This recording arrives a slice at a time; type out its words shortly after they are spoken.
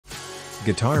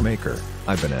Guitar maker,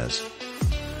 Ibanez.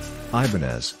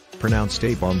 Ibanez, pronounced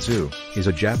Aibanzu, is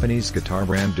a Japanese guitar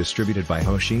brand distributed by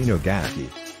Hoshino Gakki.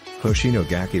 Hoshino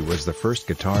Gakki was the first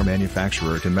guitar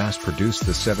manufacturer to mass-produce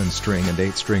the 7-string and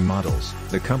 8-string models.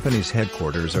 The company's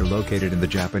headquarters are located in the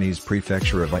Japanese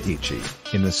prefecture of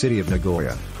Aichi, in the city of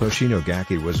Nagoya. Hoshino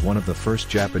Gakki was one of the first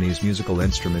Japanese musical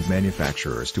instrument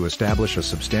manufacturers to establish a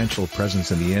substantial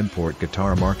presence in the import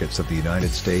guitar markets of the United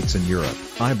States and Europe.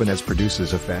 Ibanez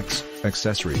produces effects,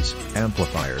 accessories,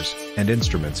 amplifiers, and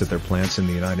instruments at their plants in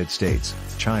the United States,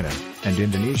 China, and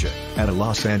Indonesia, at a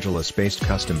Los Angeles-based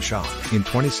custom shop. In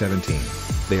 2017,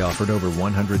 they offered over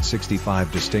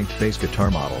 165 distinct bass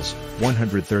guitar models,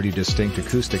 130 distinct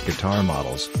acoustic guitar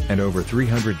models, and over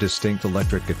 300 distinct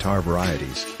electric guitar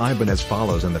varieties. Ibanez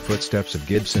follows in the footsteps of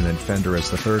Gibson and Fender as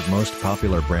the third most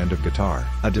popular brand of guitar.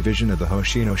 A division of the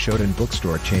Hoshino Shoten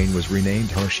bookstore chain was renamed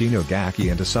Hoshino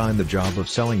Gakki and assigned the job of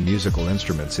selling musical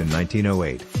instruments in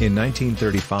 1908. In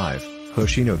 1935,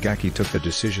 Hoshino Gakki took the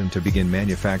decision to begin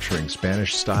manufacturing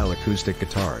Spanish-style acoustic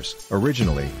guitars.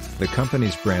 Originally, the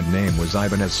company's brand name was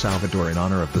Ibanez Salvador in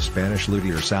honor of the Spanish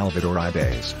luthier Salvador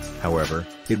Ibanez. However,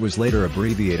 it was later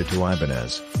abbreviated to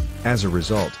Ibanez. As a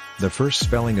result, the first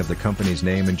spelling of the company's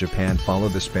name in Japan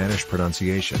followed the Spanish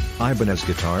pronunciation. Ibanez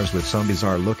guitars with some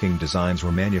bizarre-looking designs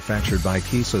were manufactured by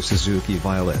Kiso Suzuki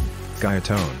Violin,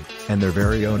 Gaetone, and their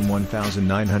very own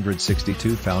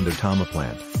 1962 founded Tama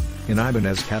plant. In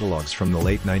Ibanez catalogs from the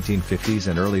late 1950s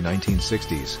and early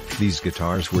 1960s, these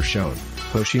guitars were shown.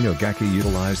 Hoshino Gakki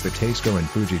utilized the Teisco and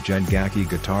Fujigen Gakki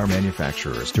guitar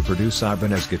manufacturers to produce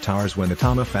Ibanez guitars when the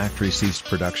Tama factory ceased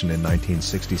production in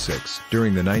 1966.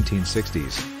 During the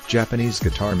 1960s, Japanese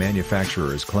guitar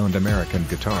manufacturers cloned American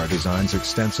guitar designs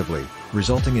extensively,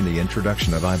 resulting in the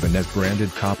introduction of Ibanez-branded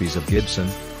copies of Gibson,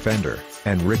 Fender,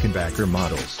 and Rickenbacker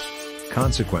models.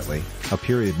 Consequently, a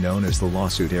period known as the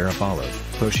lawsuit era followed.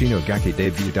 Hoshino Gakki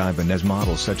debuted Ibanez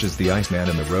models such as the Iceman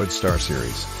and the Roadstar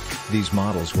series. These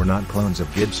models were not clones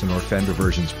of Gibson or Fender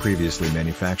versions previously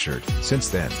manufactured. Since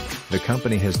then, the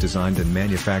company has designed and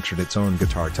manufactured its own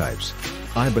guitar types.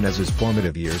 Ibanez's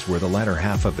formative years were the latter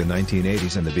half of the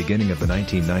 1980s and the beginning of the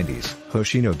 1990s.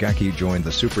 Hoshino Gakki joined the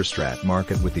Superstrat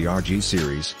market with the RG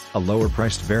series, a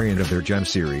lower-priced variant of their Gem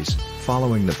series,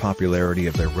 following the popularity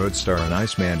of their Roadstar and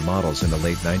Iceman models in the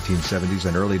late 1970s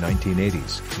and early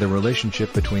 1980s. The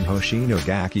relationship between Hoshino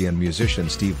Gakki and musician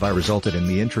Steve Vai resulted in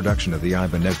the introduction of the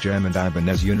Ibanez Gem and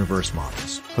Ibanez Universe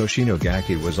models. Hoshino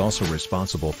Gakki was also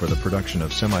responsible for the production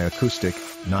of semi-acoustic,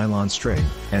 nylon string,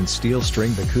 and steel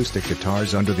stringed acoustic guitars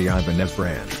under the Ibanez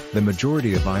brand. The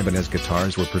majority of Ibanez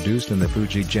guitars were produced in the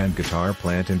Fujigen guitar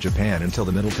plant in Japan until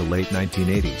the middle to late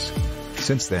 1980s.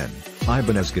 Since then,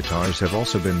 Ibanez guitars have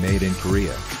also been made in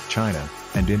Korea, China,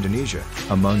 and Indonesia,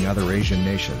 among other Asian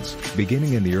nations.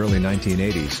 Beginning in the early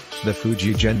 1980s, the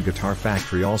Fujigen guitar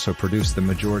factory also produced the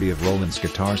majority of Roland's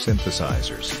guitar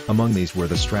synthesizers. Among these were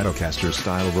the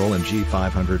Stratocaster-style Roland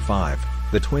G505,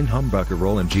 the twin humbucker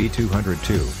Roland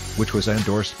G202, which was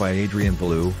endorsed by Adrian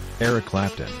Belew, Eric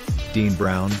Clapton, Dean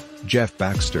Brown, Jeff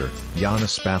Baxter,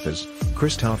 Yannis Spathis,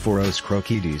 Christoforos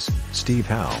Krokides, Steve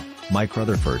Howe, Mike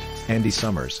Rutherford, Andy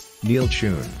Summers, Neil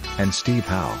Choon, and Steve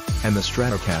Howe, and the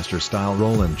Stratocaster-style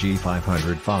Roland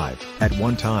G505. At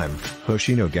one time,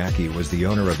 Hoshino Gakki was the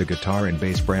owner of the guitar and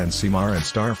bass brands Seymour and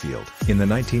Starfield. In the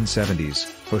 1970s,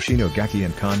 Hoshino Gakki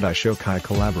and Kondai Shokai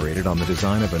collaborated on the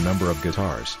design of a number of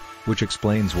guitars, which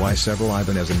explains why several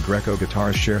Ibanez and Greco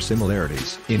guitars share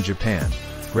similarities. In Japan,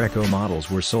 Greco models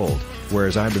were sold,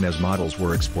 whereas Ibanez models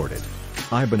were exported.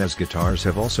 Ibanez guitars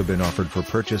have also been offered for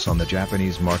purchase on the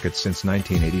Japanese market since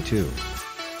 1982.